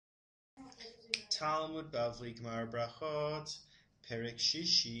Talmud Bavli-Berachot, Perek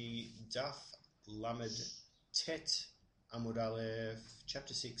Shishi, Daf Lamed Tet Amud Aleph,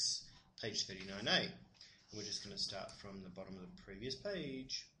 Chapter 6, page 39a. And we're just going to start from the bottom of the previous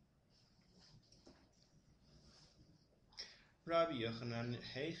page. Rabbi Yochanan,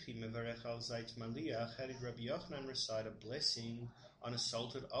 Heichi mevarech al zait maliach. How did Rabbi Yochanan recite a blessing on a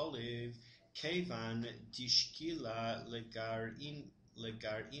salted olive? Kevan dishkila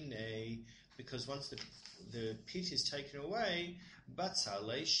legarine, because once the pit is taken away,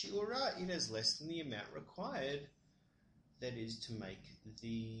 batzale shiura, it has less than the amount required. That is to make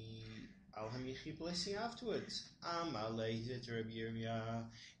the Al Hamichi blessing afterwards. Amalei Rabbi Yirmiyah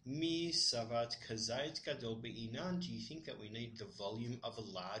mi savat kazait gadol be'inan. Do you think that we need the volume of a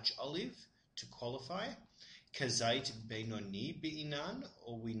large olive to qualify? Kazait benoni be'inan,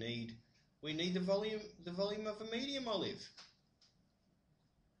 or we need the volume of a medium olive.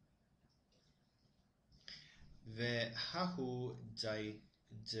 Ve'hahu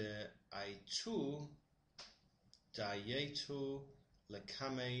dayetu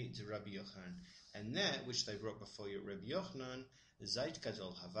lekame de Rabbi Yochanan, and that which they brought before you, Rabbi Yochanan, zait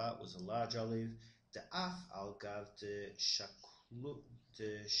gadol hava, was a large olive, the af al gav de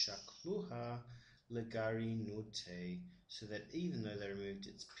shakluha legari nute, so that even though they removed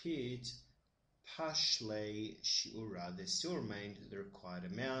its pit, pashle shiura, there still remained the required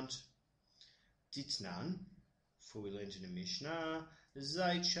amount. Ditnan, for we learned in a Mishnah,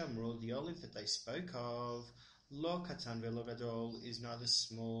 zait shamru, the olive that they spoke of, lo katan velo gadol, is neither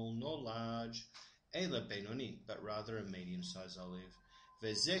small nor large, ela benoni, but rather a medium-sized olive.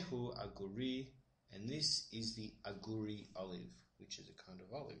 Vezehu aguri, and this is the aguri olive, which is a kind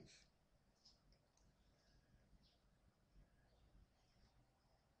of olive.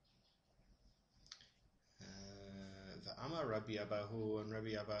 V'amar Rabbi Abahu, and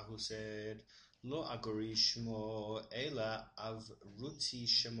Rabbi Abahu said, Lo aguri shmo ela avruti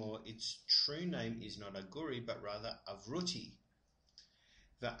shmo. Its true name is not aguri, but rather avruti.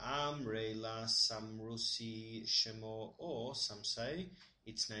 V'amre la samrusi shmo, or some say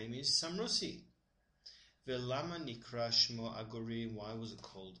its name is samrusi. V'lama nikra shmo aguri. Why was it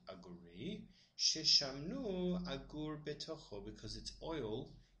called aguri? Sheshamnu agur betocho, because its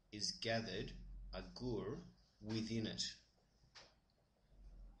oil is gathered agur within it.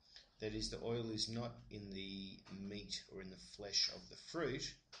 That is, the oil is not in the meat or in the flesh of the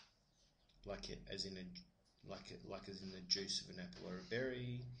fruit, like as in the juice of an apple or a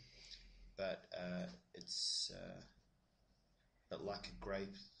berry, but but like a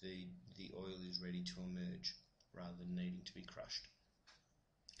grape, the oil is ready to emerge rather than needing to be crushed.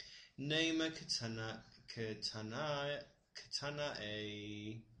 Neima katana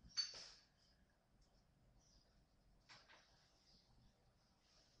a.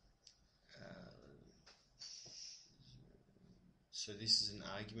 So this is an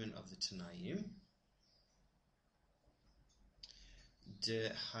argument of the Tanaim.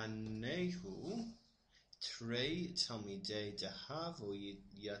 Dehanehu trei talmidei dehavo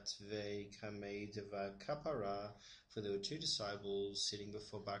yatve kamei deva kapara. For there were two disciples sitting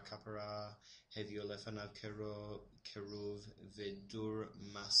before Bar Kapara. Hevio lefanav keruv vedur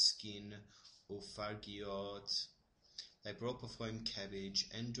maskin ufargiot. They brought before him cabbage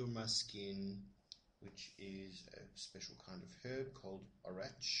and dur maskin, which is a special kind of herb called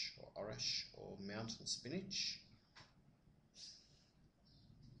orash or mountain spinach.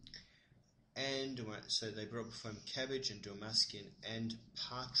 And so they brought before him cabbage and damaskin and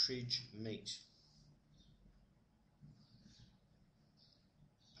partridge meat.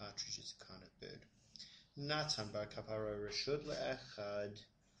 Partridge is a kind of bird. Natan bar kapara reshud le'echad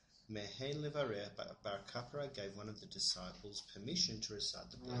mehen levarech. Bar Kapara gave one of the disciples permission to recite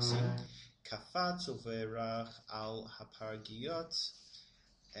the blessing. Kafatz uverach al hapargiot.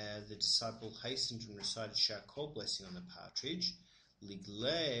 The disciple hastened and recited Shakol blessing on the partridge.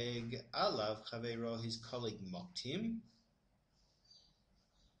 Ligleg alav chaveiro. His colleague mocked him.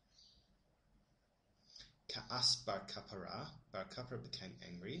 Ka'as Bar Kapara. Bar Kapara became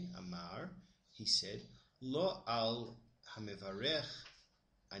angry. Amar, he said, Lo al hamevarech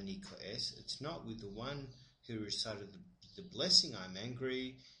ani ko'es. It's not with the one who recited the blessing I'm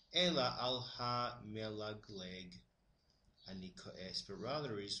angry. Ela al ha melagleg ani ko'es, but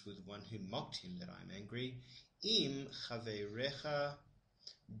rather is with one who mocked him that I'm angry. Im chaverecha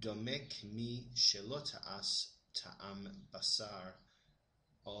domek mi shelo ta'as ta'am basar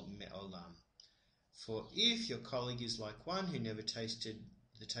o me'olam. For if your colleague is like one who never tasted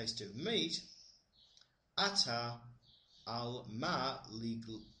the taste of meat, ata al ma lig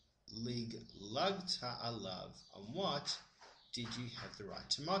lagta alav. On what did you have the right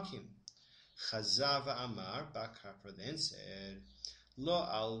to mock him? Chazav Amar, Bar Kapra then said, Lo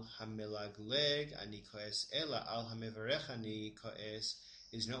al hamelagleg ani koes, ela al hamevarech ani koes,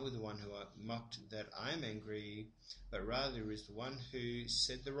 is not with the one who mocked that I am angry, but rather is the one who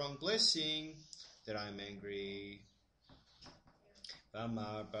said the wrong blessing that I am angry.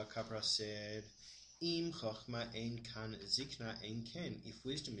 Amar Bar Kapra said, Im chochma ein kan zikna ein ken. If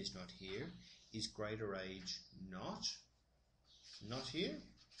wisdom is not here, is greater age not here?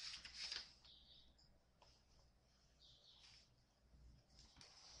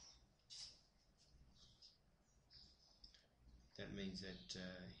 That means that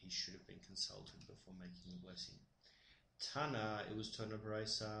he should have been consulted before making the blessing. Tana, it was Tana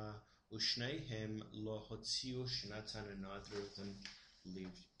Baraisa, Ushnehem lo hotziu shnatana, neither of them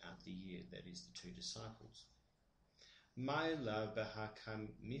lived out the year, that is the two disciples. Ma'ila bahakam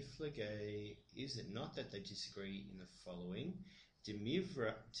miflege, is it not that they disagree in the following?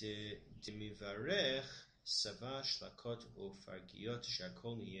 Demivarech sava shlakot ufargiot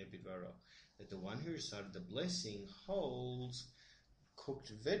shakol niyeh bidvaro, that the one who recited the blessing holds cooked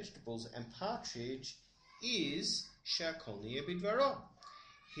vegetables and partridge is shakol niyeh bidvaro.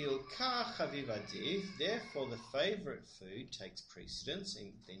 Hilka chaviv adif, therefore the favourite food takes precedence,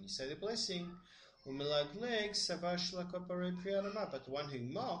 and then you say the blessing. Umelagleg sava shlakot borei pri adama, but the one who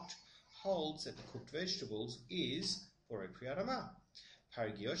mocked holds that the cooked vegetables is borei pri adama.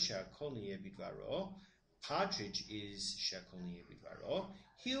 Pargiot shakol niyeh bidvaro, partridge is shakol niyeh bidvaro.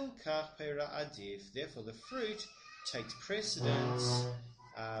 Hilkach pera adif, therefore the fruit takes precedence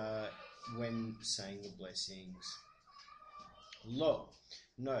when saying the blessings. Lo,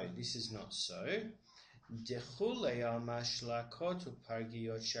 no, this is not so. Dechulei al mashlakot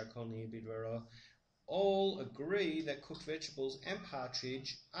upargiot shakol niyeh bidvaro, all agree that cooked vegetables and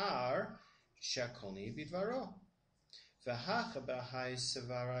partridge are shakol niyeh bidvaro. V'hacha b'hai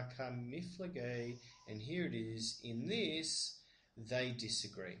savara kamiflagei, and here it is, in this they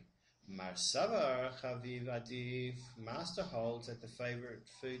disagree. Mar savar chaviv adif, master holds that the favourite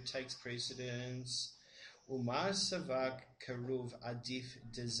food takes precedence. Umar savak karuv adif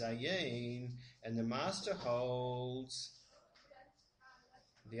dezayin, and the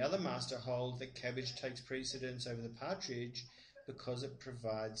other master holds that cabbage takes precedence over the partridge because it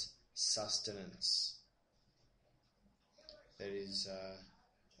provides sustenance. That is,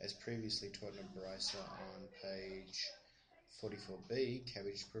 as previously taught in Baraisa on page 44b,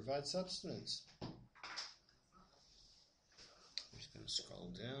 cabbage provides substance. I'm just going to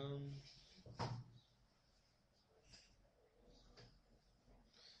scroll down.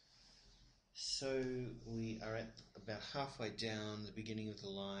 So we are at about halfway down the beginning of the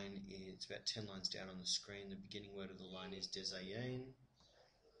line. It's about 10 lines down on the screen. The beginning word of the line is dezayin.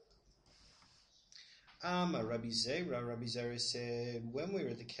 Rabbi Zera said, when we were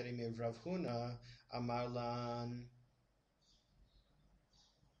at the Academy of Rav Huna, Amarlan,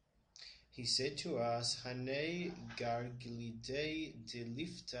 he said to us, Hane garglidei de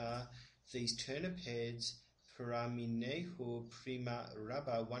lifta, these turnip heads, paraminehu prima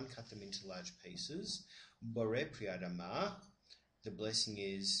rabba, one cut them into large pieces, bore priadama, the blessing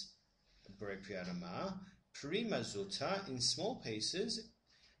is bore priadama, prima zuta, in small pieces,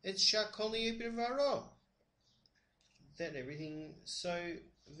 it's shakol niyeh bidvaro, that everything, so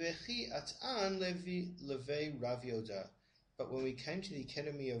vechi atan levei Rav Yehuda. But when we came to the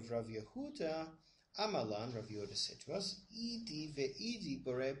Academy of Rav Yehuda, Amalan, Rav Yehuda said to us, Idi ve'idi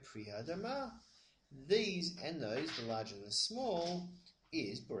bore priadama, these and those, the large and the small,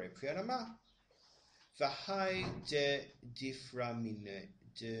 is bore priadama. V'hai de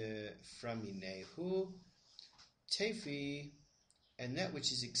framinehu tefi, and that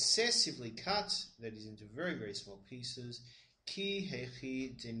which is excessively cut, that is into very, very small pieces, ki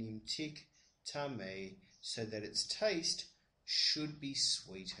hechi denimtik tame, so that its taste should be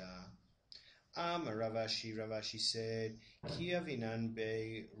sweeter. Ravashi said, Ki avinan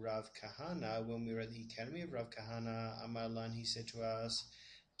be Rav Kahana, when we were at the Academy of Rav Kahana, Amarlan, he said to us,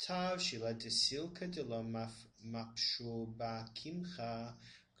 Tav shila de silka de lo mapshu ba kimcha,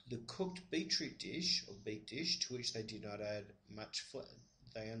 the cooked beetroot dish, or beet dish, to which they did not add much flour,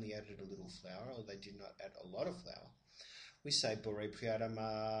 they only added a little flour, or they did not add a lot of flour. We say Borei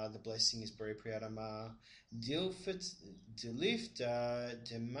Priadama, the blessing is Borei Priadama. Dilifta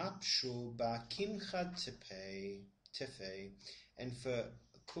demapshu ba kimcha tefe, and for a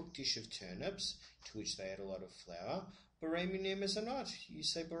cooked dish of turnips, to which they add a lot of flour, Borei minim mezonot, you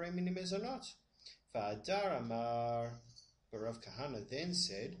say Borei minim mezonot. Va'adar amar, Barav Kahana then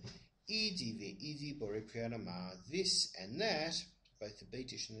said, Idi ve'idi Borei Priadama, this and that, both the beet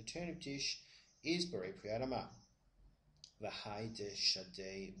dish and the turnip dish, is Borei Priadama. v'haide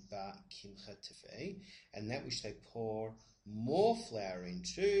shadei ba'kimcha tefei, and that which they pour more flour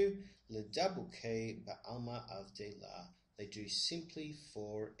into, ledabuke ba'alma avdei. They do simply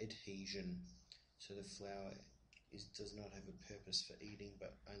for adhesion. So the flour does not have a purpose for eating,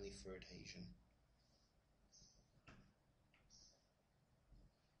 but only for adhesion.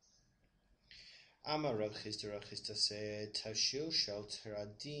 Amar Rav Chisda said, Tashil shel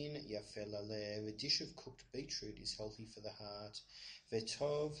teradin yafeh lalev, a dish of cooked beetroot is healthy for the heart,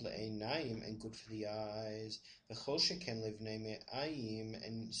 vetov le'einayim, and good for the eyes, v'chol sheken levnei me'ayim,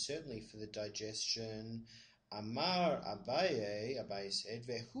 and certainly for the digestion. Amar Abaye said,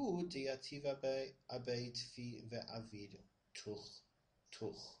 Vehu diativ Abaye tfi ve'avid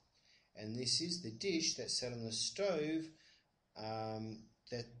tuch. And this is the dish that sat on the stove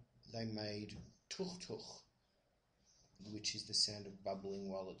that they made tuch, which is the sound of bubbling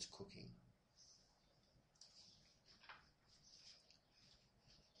while it's cooking.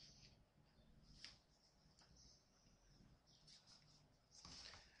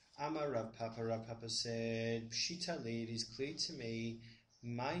 Amar Rav Papa said, Pshita li, it is clear to me,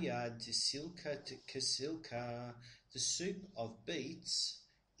 Maya desilka kasilka, the soup of beets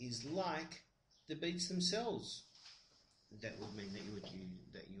is like the beets themselves. That would mean that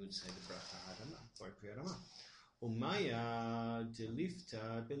you would say the bracha hadama or kriyadama. Umaya delifta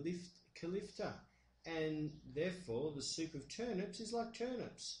kalifta, and therefore the soup of turnips is like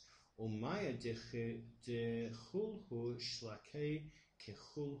turnips. Umaya dechulhu shlakei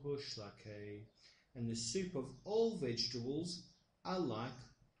kechulhu shlakei, and the soup of all vegetables are like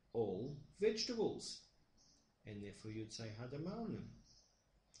all vegetables, and therefore you'd say hadama on them.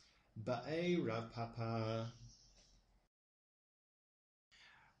 Ba'ei Rav Papa.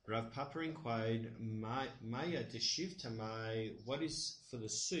 Rav Papa inquired, Maya deshivtamai, what is for the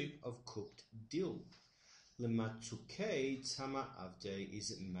soup of cooked dill? Lematukei tama avde, is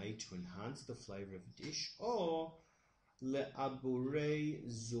it made to enhance the flavor of a dish? Or le'aburei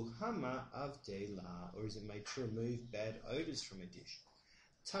zuhama avde la, or is it made to remove bad odors from a dish?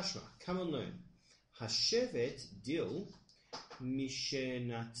 Tashma, come and learn. Hashevet dill,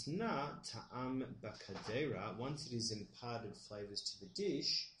 mishenatna ta'am bakadera, once it is imparted flavors to the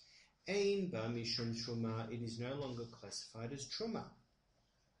dish, ein ba mishum truma, it is no longer classified as truma.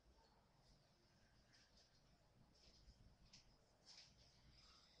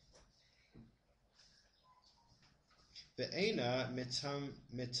 Ve'ena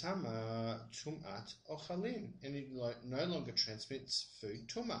metama tumat ochalim, and it no longer transmits food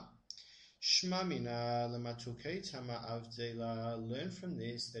tuma. Shmamina lematuke tama avdela, learn from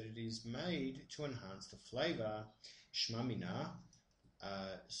this that it is made to enhance the flavor. Shmamina,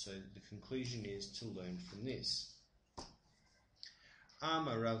 so the conclusion is to learn from this.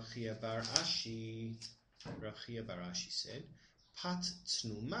 Amar Rav Chia bar Ashi said, Pat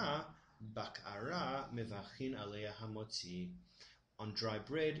tnuma bakara mevachin aleya hamotzi. On dry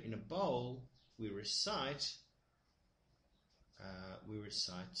bread in a bowl, we recite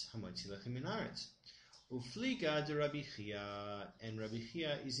hamotzi lechem min haaretz. Ufliga de Rabbi Chia, and Rabbi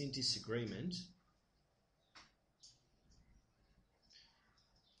Chia is in disagreement.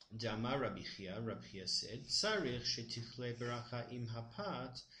 Damar Rabbi Chia said, Tzarich shetichle beracha im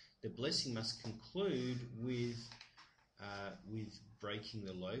hapat, the blessing must conclude with breaking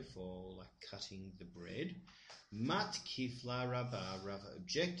the loaf or like cutting the bread. Mat kifla Rava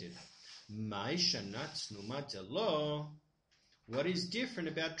objected. Mai shanat snuma delo, what is different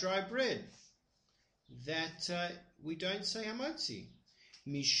about dry bread? That we don't say hamotzi.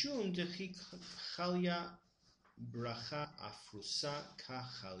 Mishum dechi chalya bracha afrusa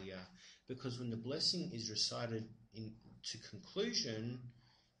kachalia, because when the blessing is recited to conclusion,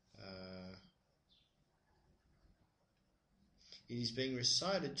 it is being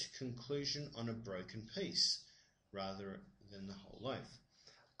recited to conclusion on a broken piece rather than the whole loaf.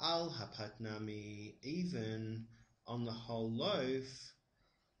 Al hapatnami, even on the whole loaf,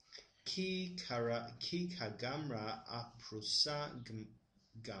 ki kagamra aprusa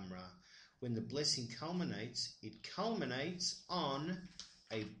gamra, when the blessing culminates, it culminates on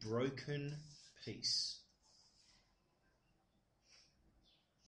a broken piece.